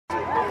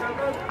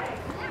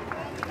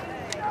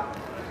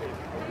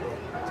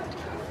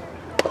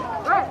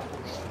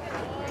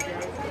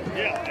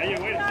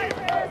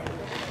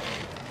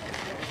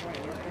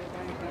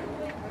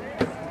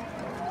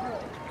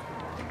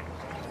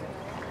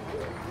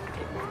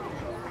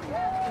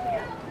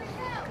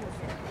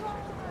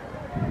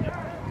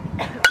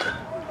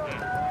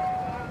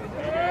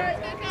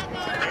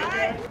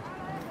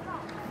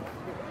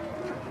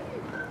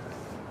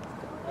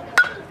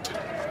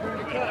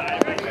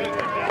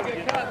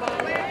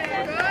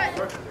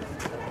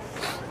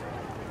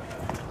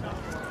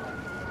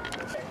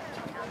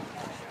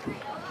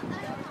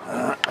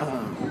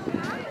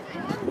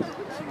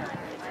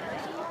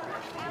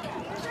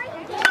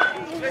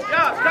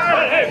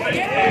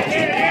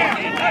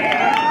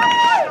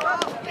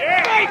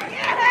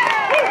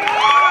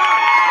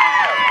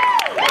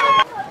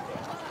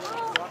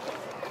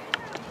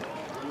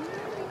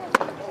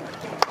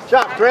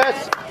Job,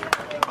 Chris.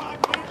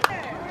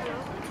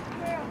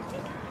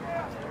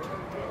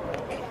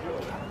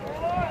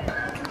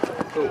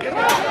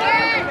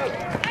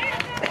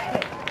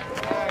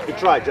 Good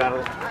try,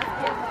 Jonathan.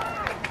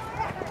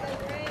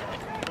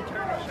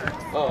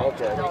 Oh,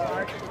 okay.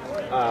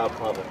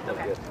 Probably.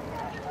 That's good.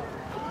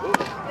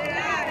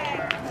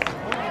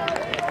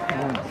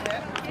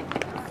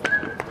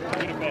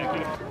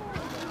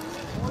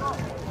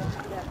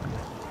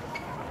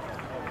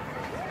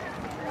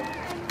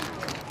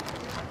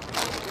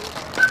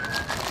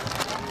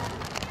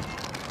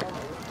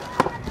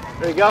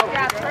 There you go.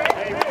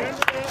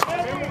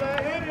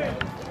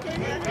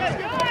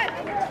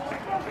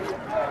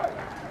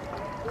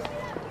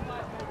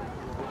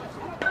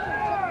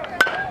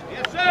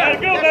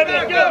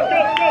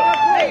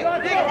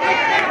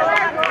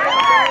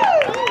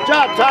 Good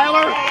job,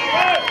 Tyler.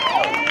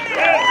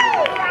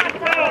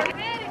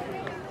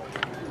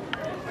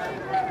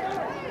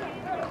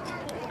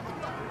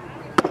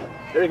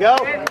 There you go.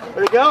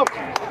 There you go.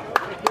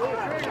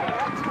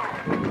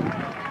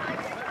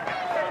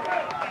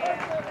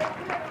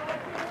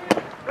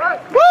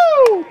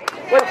 Woo!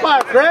 Way to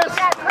fire, Chris.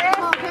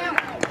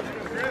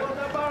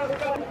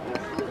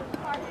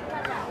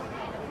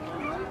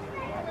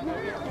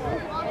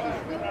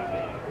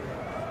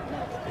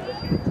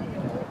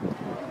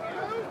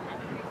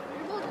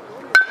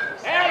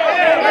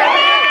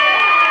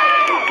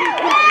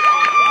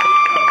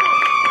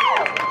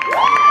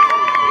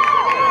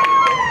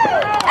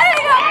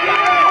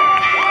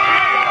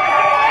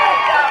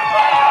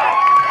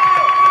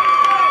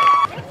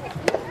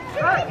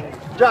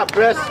 Good job,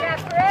 Chris.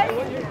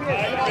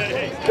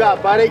 Good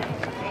job, buddy.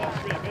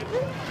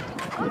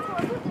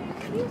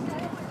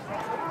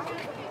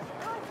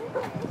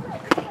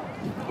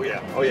 Oh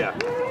yeah, oh yeah.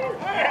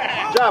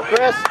 Good job,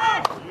 Chris.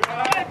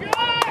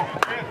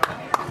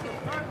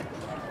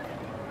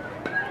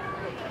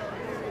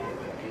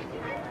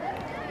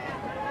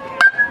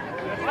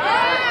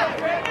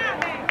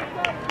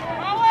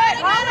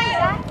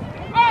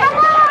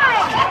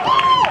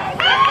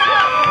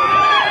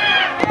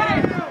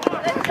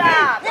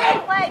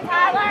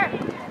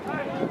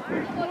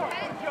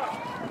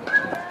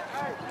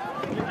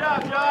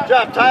 Good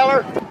job,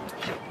 Tyler.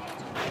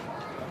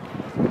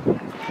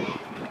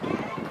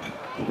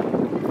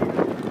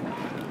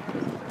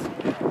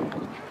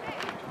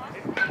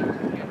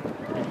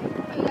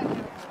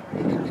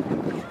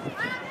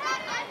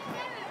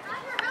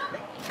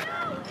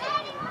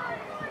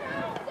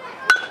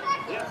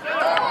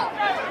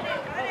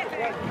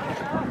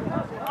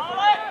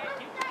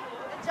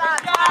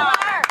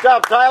 Good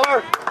job,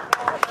 Tyler.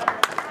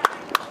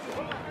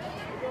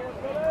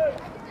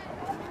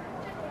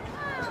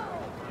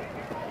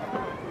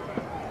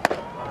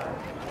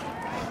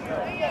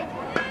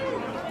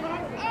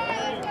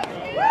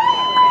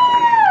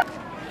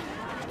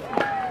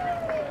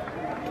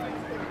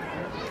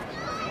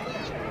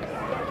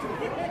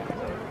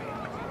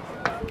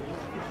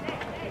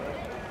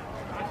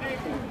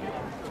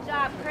 Good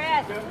job,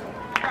 Chris.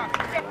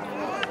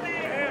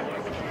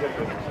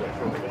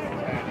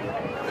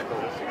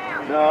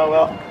 No,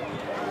 well.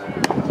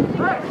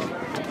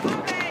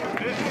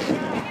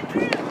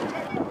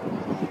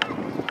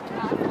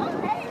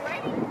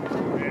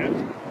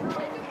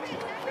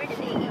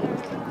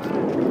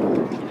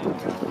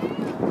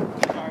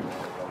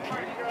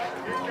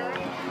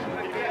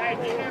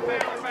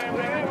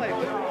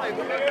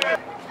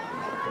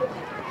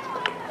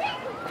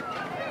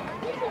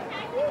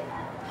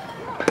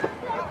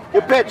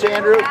 Good pitch,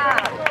 Andrew.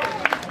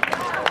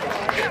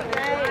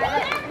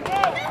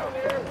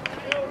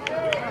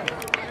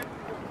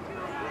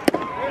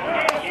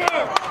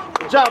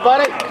 Good job,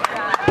 buddy.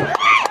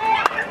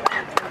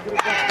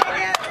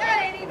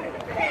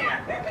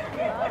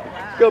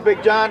 Go,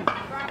 Big John.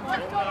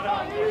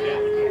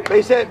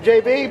 Base hit,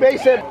 JB.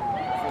 Base hit.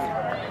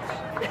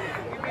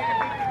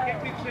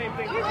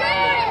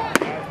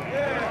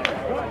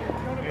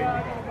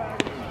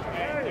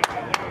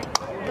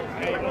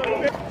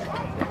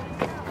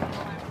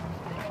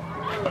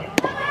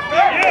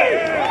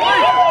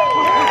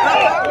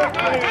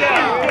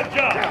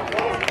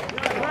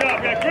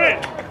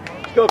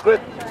 Let's go, Chris.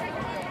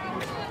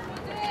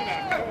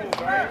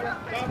 Come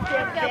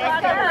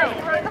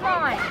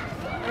on.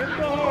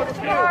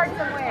 Hard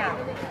somewhere.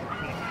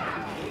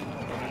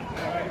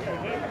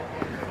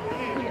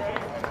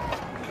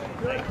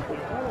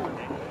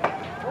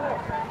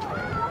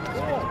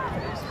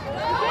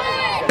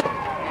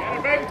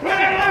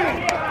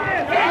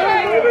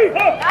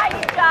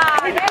 Nice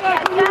job. There you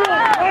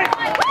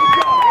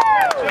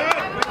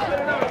go.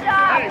 Good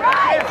job,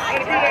 right?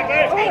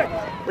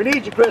 We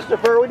need you,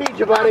 Kristofer. We need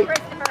you, buddy. I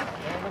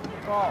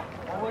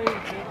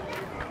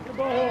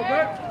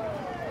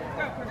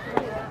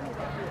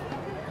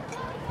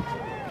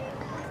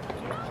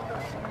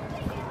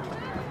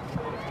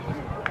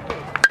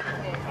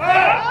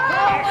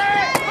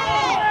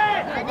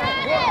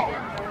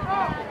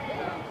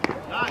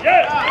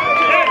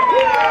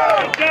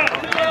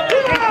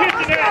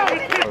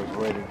was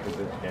waiting for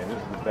this game. This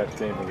is the best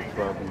game of the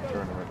 12-week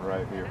tournament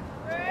right here.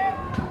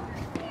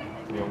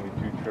 The only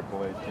two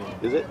AAA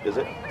teams. Is it? Is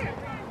it?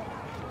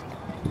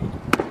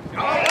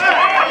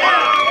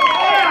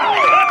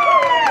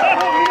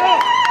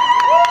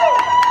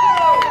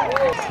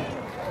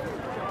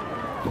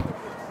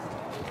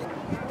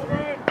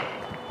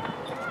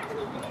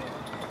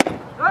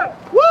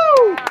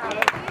 Woo!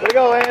 There you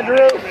go,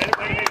 Andrew.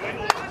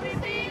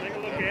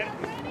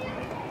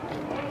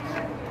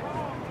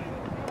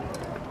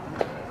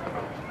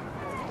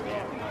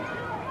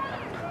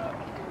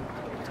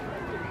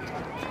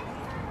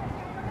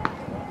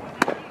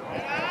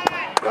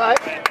 Right.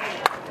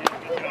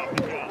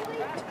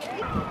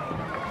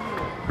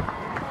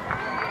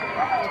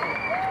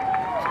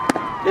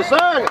 Yes,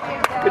 sir.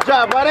 Good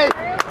job, buddy.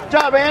 Good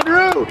job,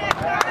 Andrew.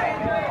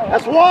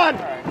 That's one.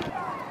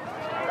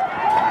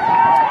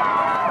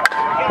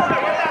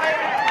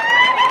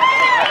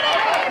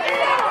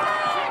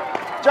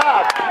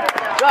 Job.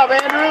 Job,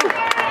 Andrew.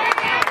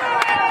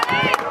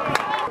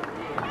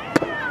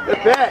 Good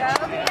pitch.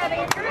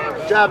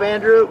 Good job,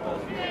 Andrew.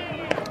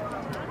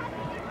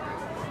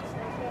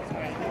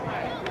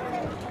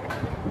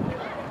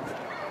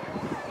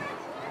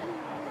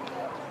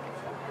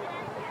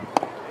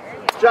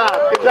 Good job.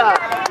 Good job.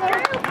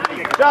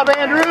 Good job,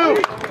 Andrew.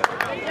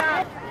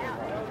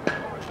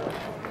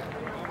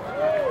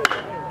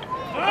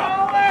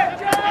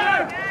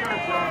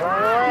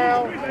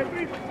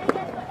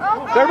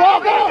 Third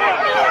ball, go!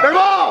 Third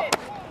ball!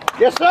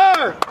 Yes,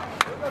 sir!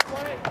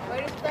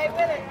 Way to stay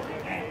with it.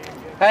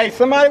 Hey,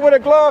 somebody with a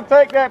glove,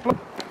 take that.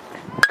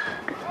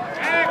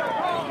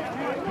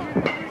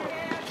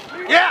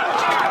 Yeah!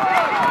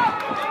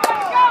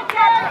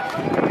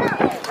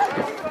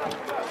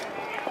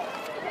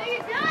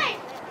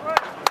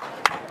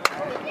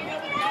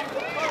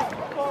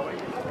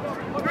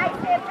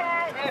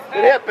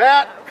 Good hit,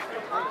 Pat.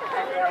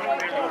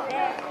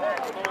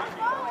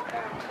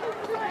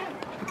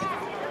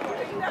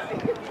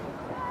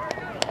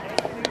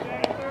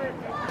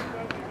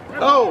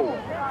 Oh!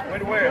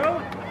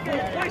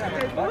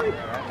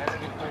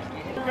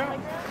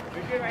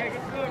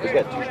 He's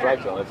got 2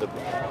 strikes on it. It's a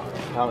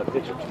counted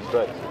pitch of 2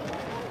 strikes.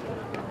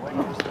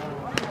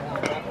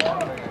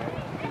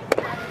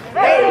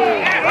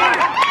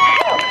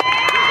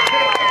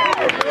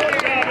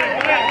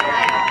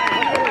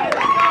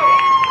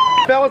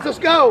 Fellas, let's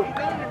go.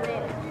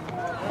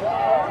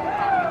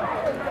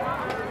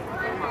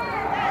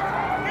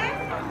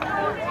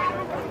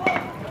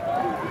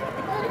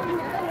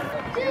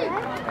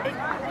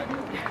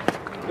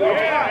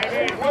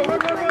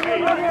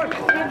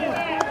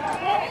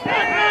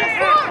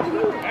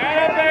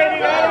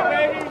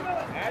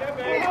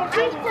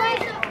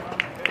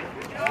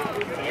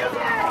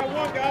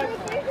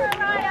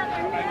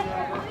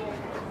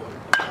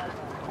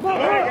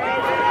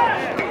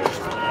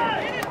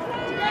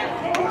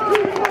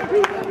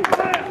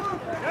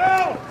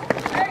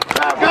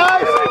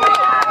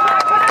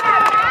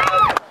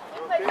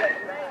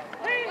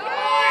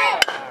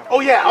 Oh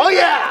yeah, oh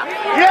yeah!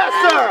 Yes,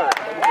 sir!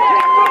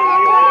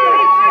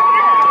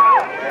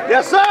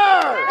 Yes, sir!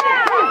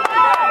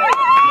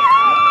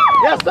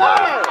 Yes,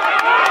 sir!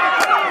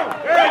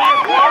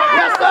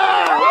 Yes, sir!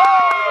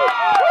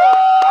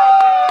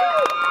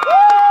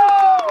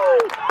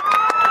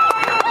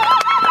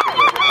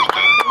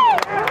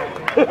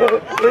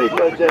 Pretty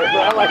good, Jay. I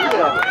like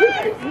that.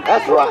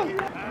 That's right.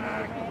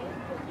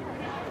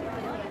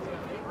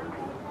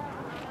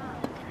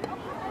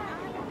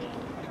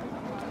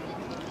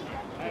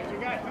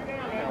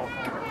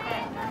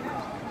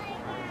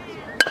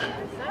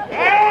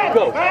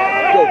 Go,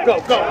 go, go,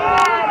 go.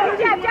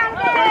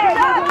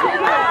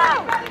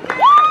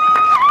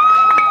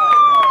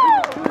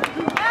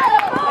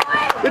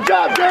 Good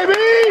job, JB.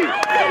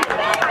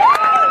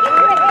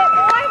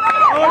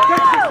 Oh,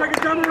 Texas, take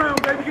it down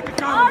around, baby. Get the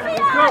comment.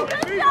 Let's go.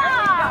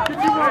 Get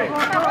your way.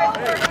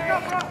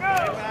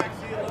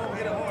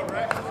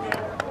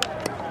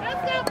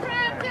 Let's go,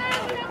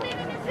 PrimeTime. We're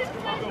leaving the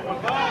situation.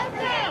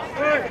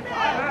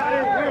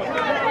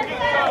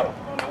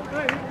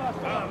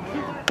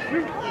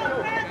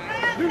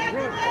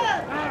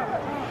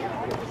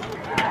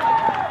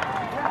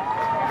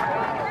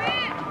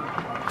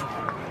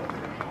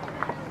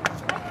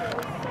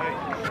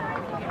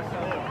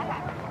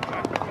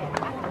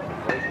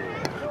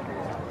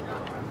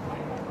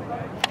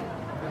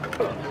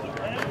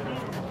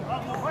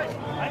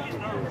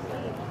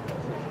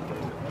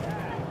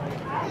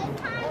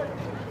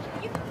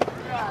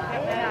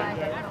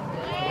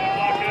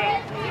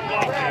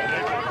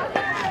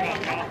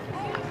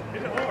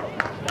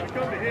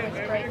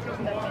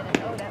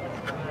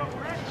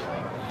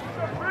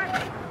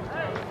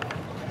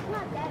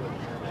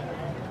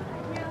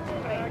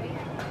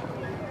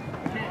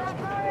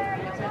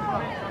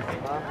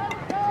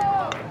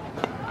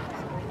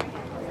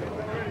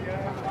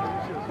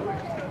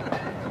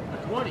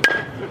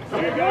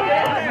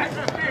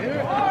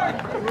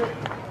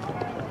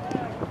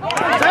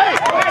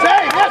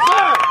 Yes,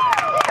 sir!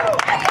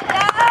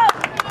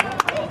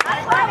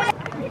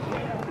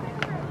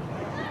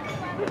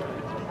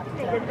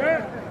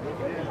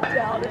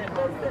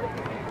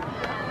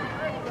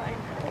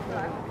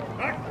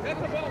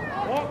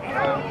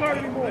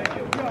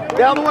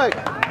 Down the way.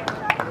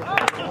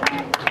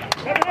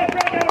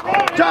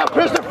 Good job,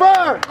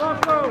 Kristofer!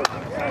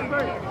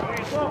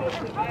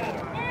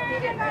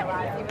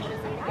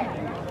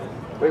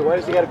 Wait, why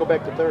does he got to go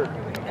back to third?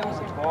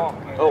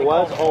 Oh, it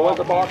was? Oh, it was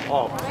the ball?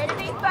 Oh.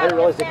 I didn't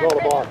realize they called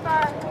a ball. Good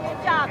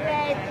job,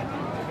 babe.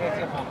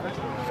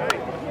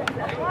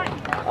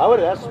 I would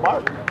have, that's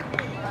smart.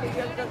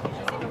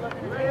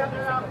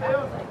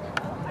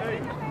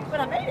 But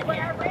I made it when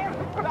I ran.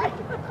 Right.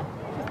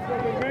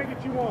 Here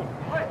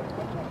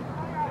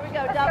we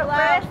go, double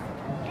S.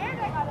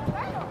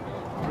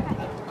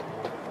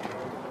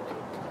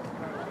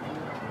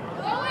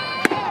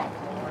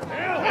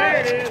 There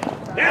it is.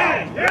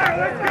 Yeah,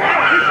 let's go.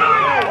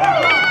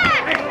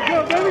 Good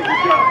job, baby,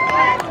 good job.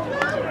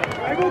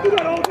 I'm going to do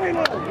that all day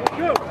long. Let's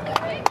go.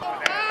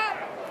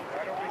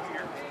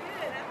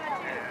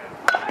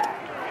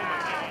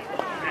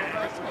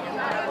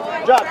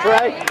 Good job,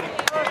 Trey.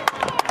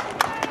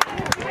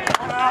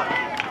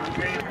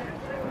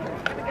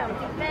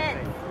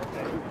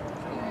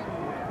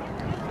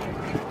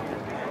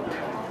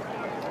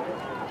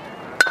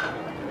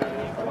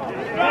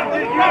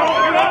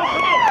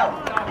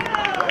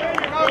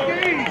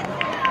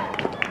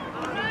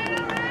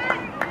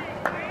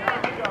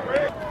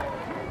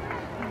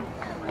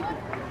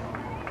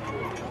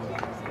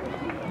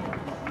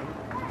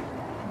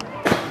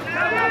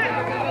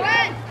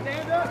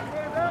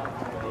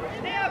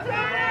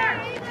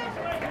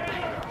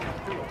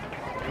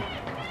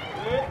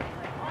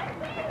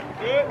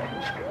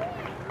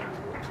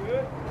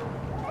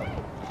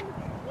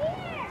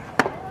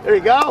 There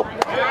you go.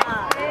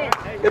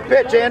 Good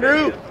pitch,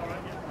 Andrew.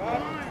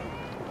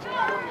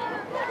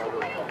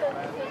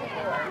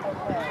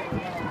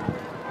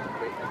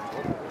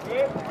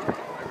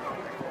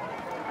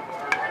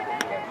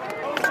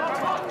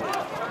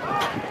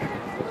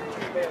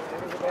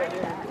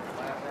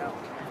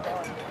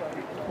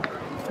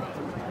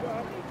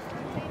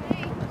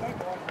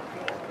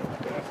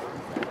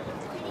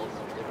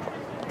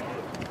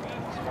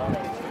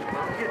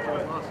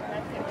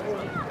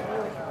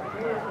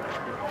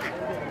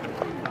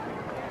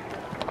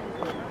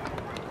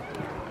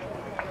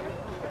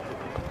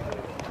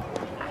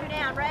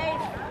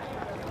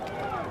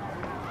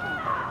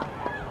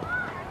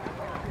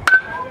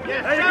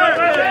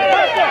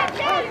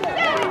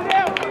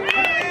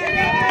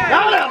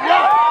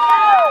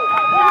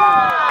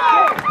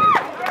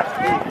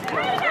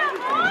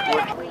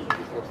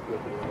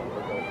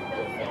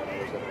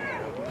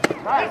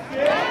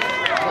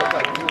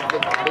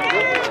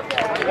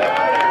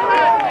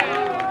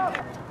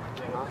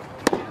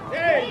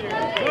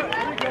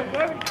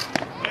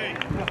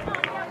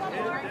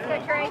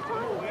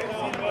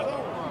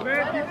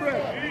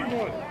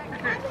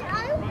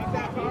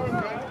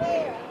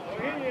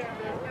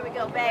 Here we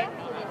go, babe.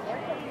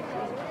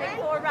 Take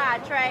forward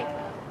ride, Trey.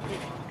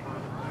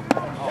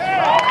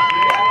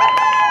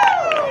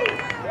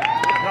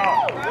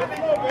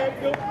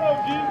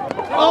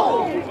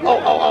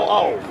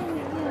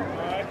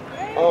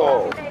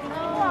 Oh!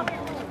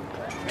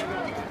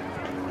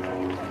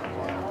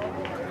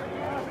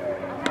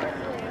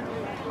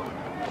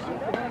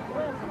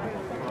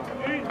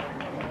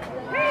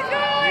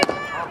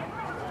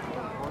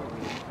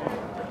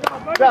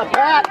 Good job,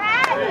 Pat.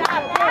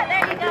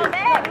 There you go,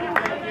 babe.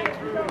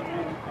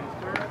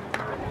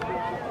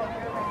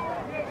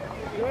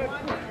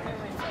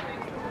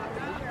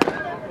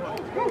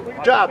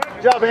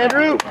 Good job,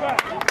 Andrew.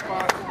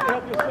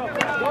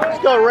 Let's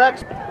go,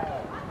 Rex.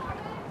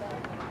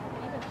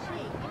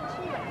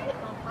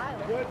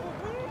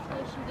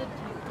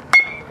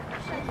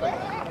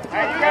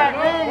 Hey, you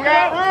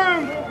got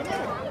room.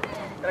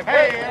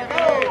 Hey,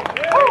 go.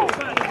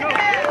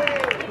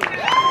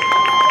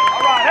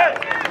 All right, hey.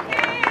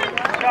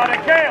 Got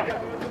it, Cam.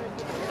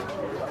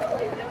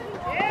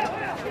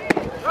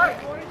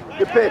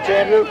 Good pitch,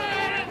 Andrew.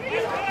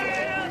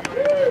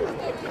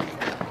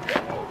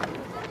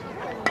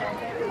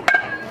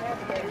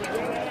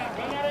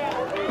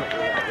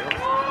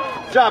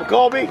 Good job,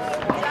 Colby.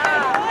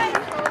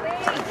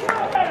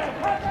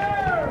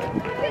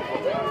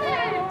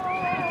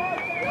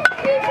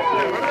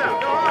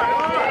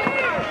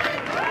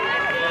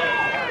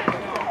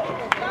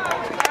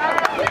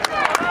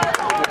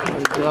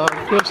 Good job,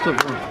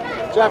 Kristofer.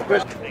 Good job,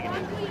 Kristofer.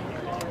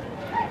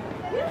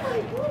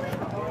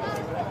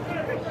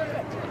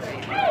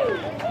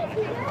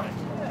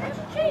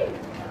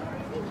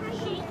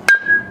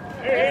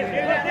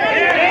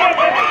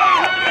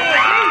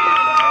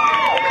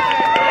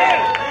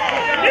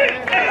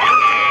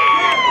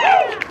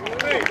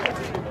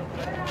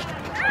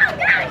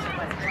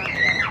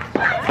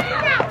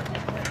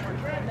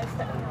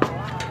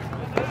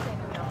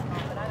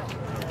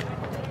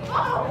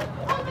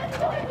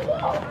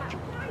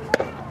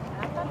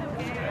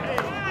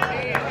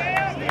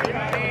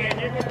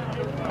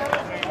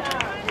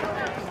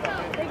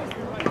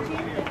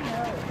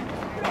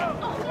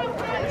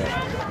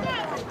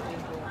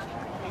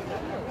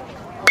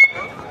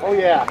 Oh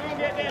yeah.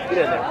 Get in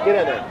there. Get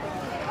in there.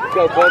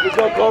 Go, Kobe.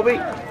 Go, Kobe.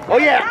 Oh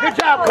yeah. Good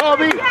job,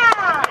 Kobe.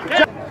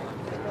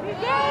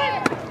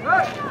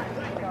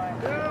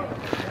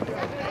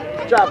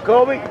 Good job,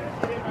 Kobe.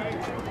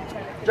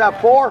 Good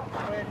job, 4.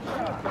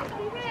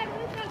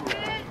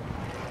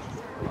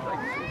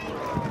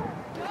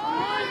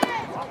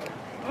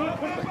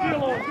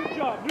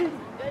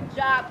 Good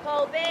job,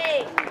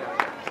 Kobe.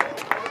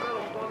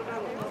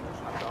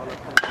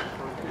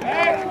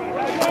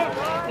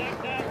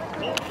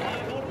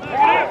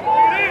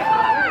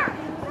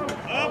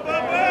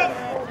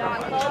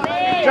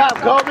 Good job,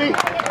 Kobe.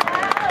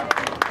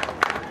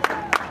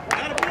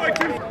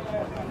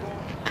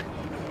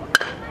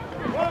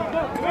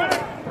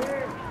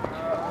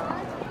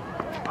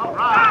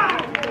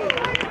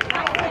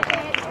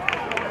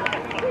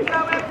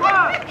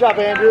 Good job,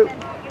 Andrew.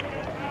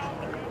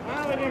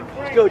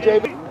 Let's go,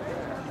 JB.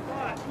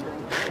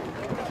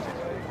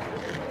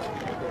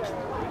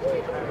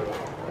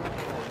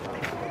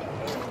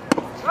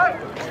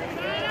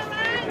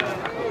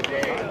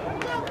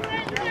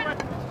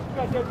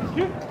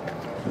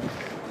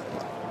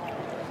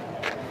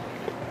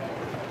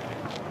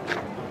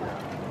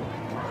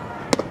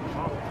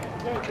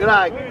 Good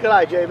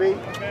eye, JB.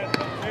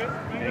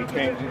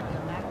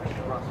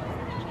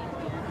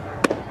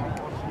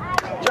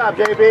 Good job,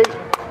 JB.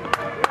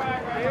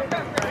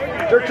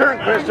 Your turn,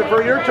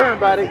 Kristofer. Your turn,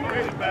 buddy.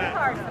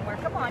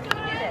 Come on, you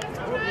can do this.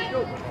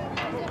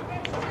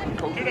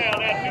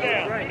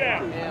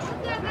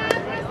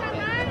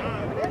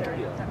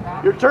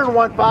 Your turn,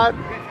 1-5.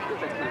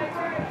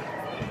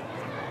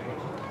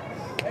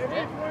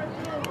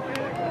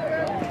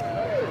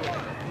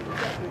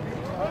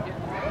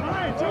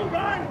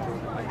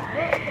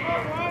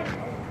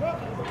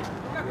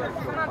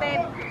 Come on,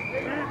 babe.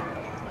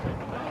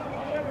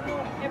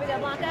 Here we go,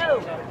 Blanco.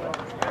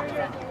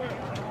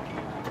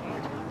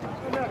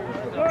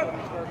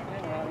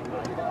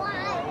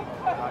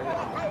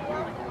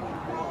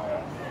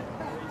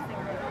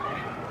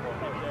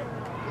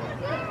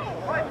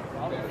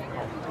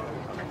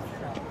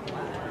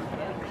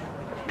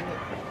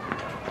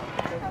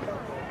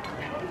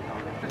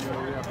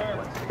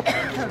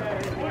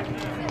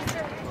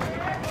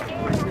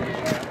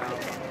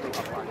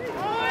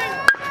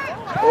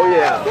 Oh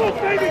yeah.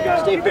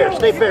 Stay fair,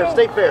 stay fair,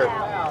 stay fair.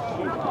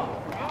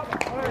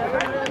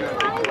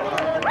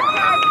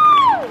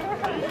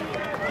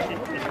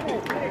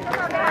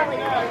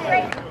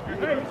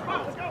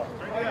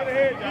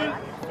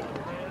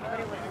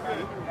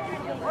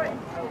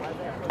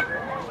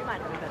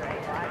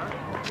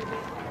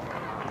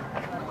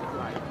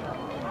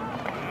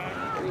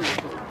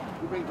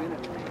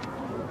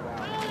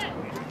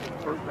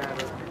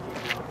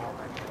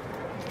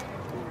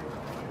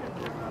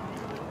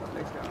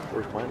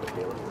 Where's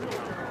Palmetto?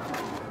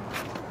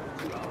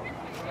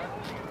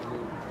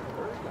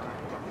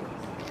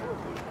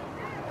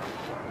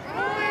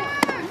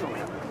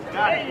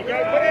 There you go.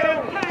 Put it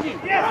on.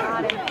 Yes.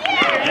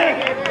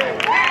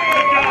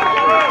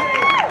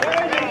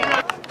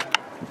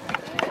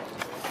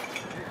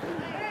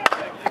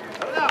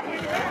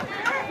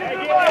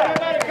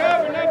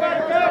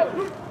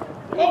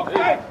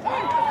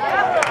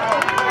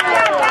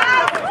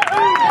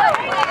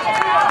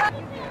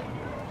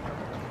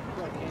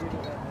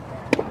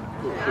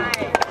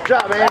 Good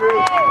job, Andrew.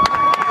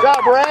 Good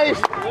job,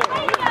 Race.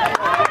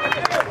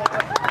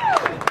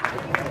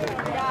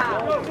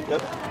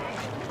 Yep.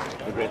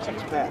 The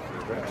grandson's back.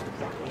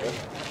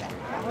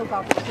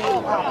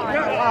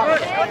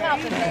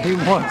 He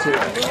wants it.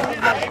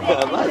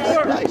 Yeah,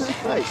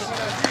 nice.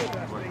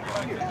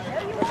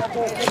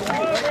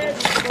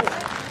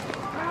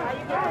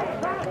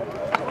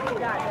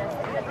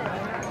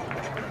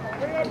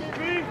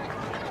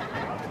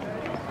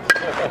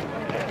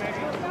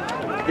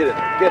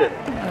 Get it.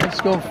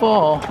 It's going to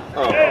fall.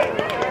 Oh.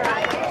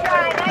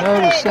 No,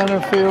 the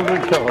center fielder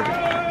caught it.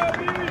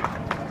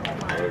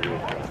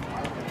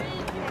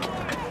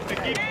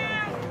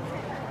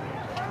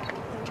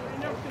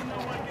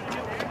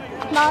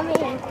 Mommy.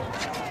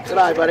 Good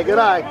eye, buddy. Good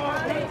eye.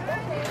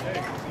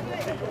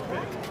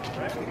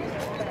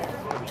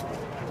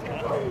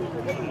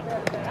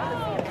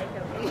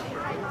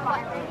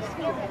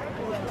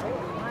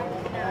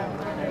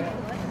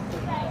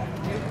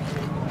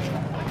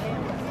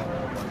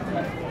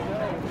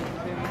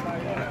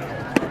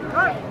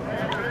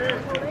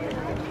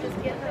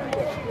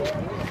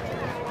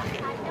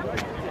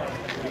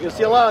 You can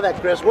see a lot of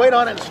that, Chris. Wait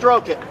on it and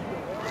stroke it.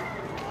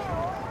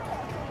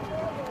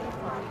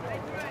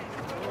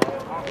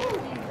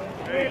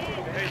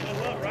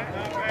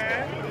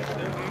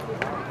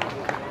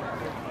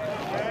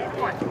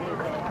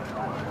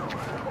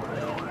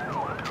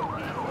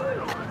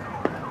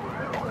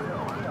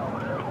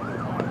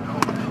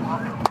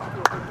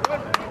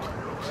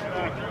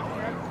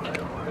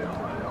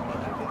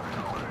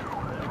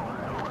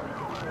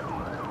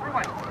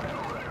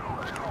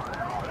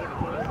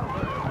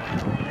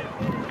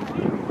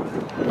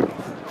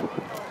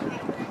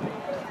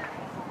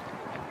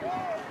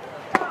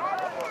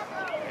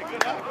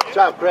 Good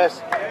job,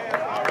 Chris.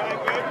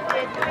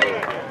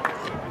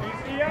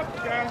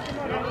 Yeah.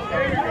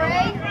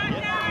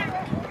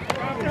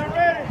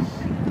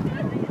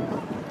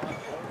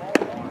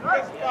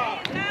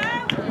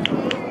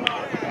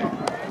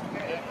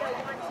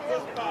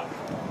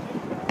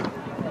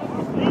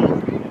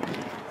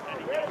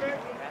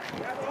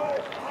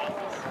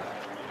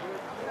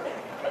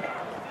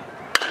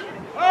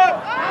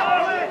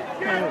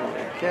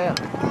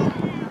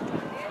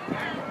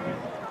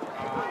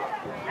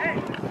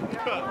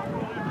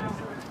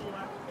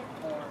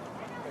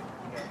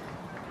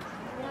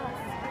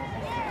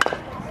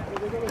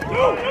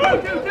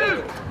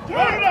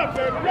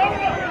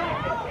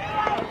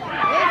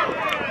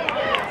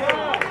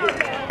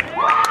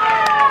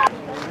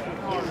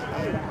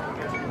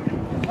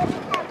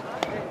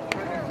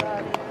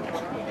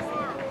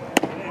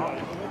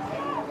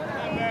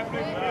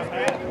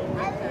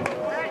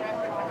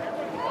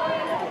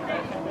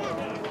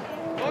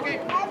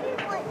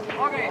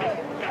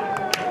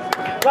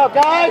 Go,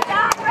 guys!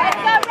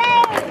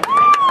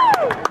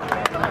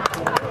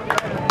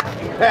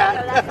 Pat.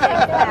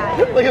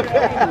 Look at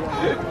Pat.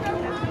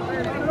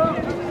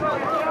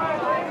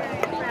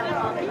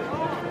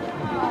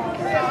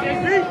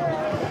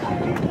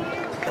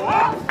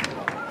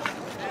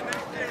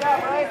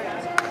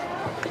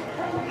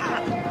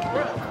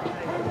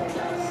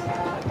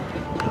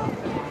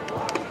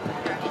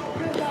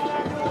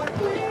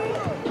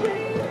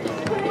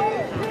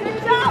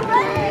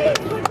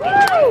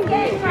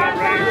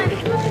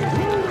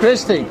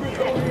 Christy,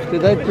 do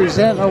they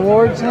present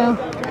awards now?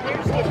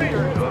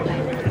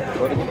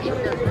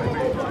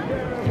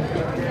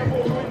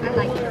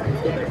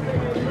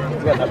 We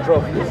got enough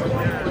trophies.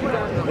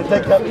 They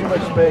take up too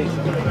much space.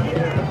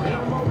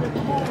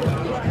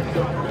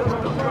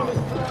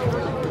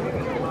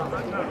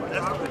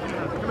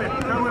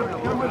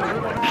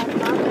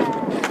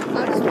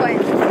 I'm just playing.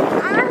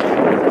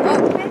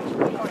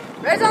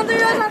 Raise on three,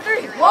 raise on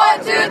three. 1,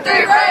 2,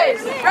 3,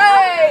 raise!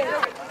 Raise!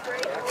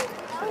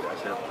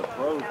 The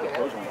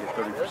pros won't get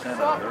 30%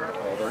 of all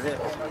their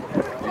hits.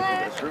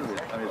 That's true. I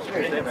mean, it's a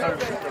good statement.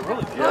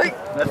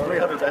 Yeah, that's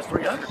 300. That's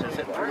 300. That's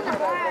it.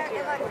 300.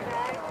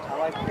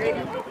 Alright,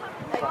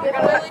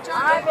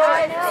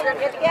 boys.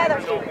 Get together.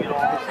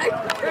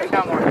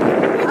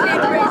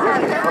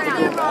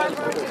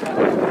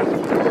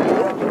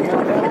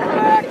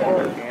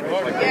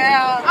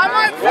 Yeah. I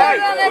might put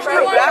it on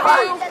extra one.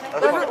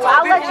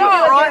 I'll let you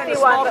do a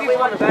goofy one.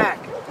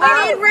 We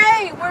need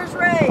Ray. Where's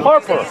Ray?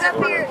 Harper. He's up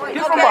here.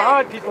 Get from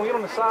behind people, get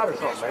on the side or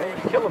something, man.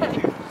 You're killing them,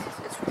 dude.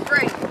 It's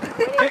great.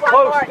 Get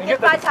close and Get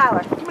get by the...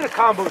 Tyler. Give me the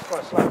combo's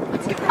gonna slap.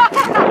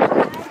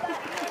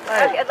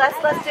 Okay, let's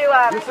do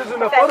This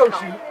isn't a photo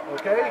shoot,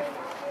 okay?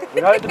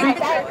 We're not at the beach.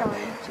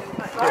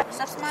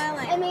 Stop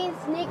smiling. I mean,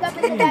 sneak up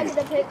in the back of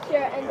the picture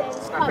and then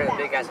come back.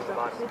 Big guys at the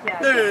bottom.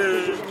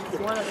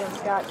 One of them's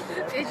got to be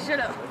there. It should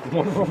have.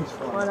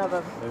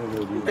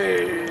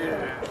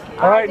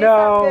 All right,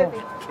 now,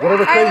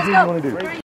 whatever crazy you want to do.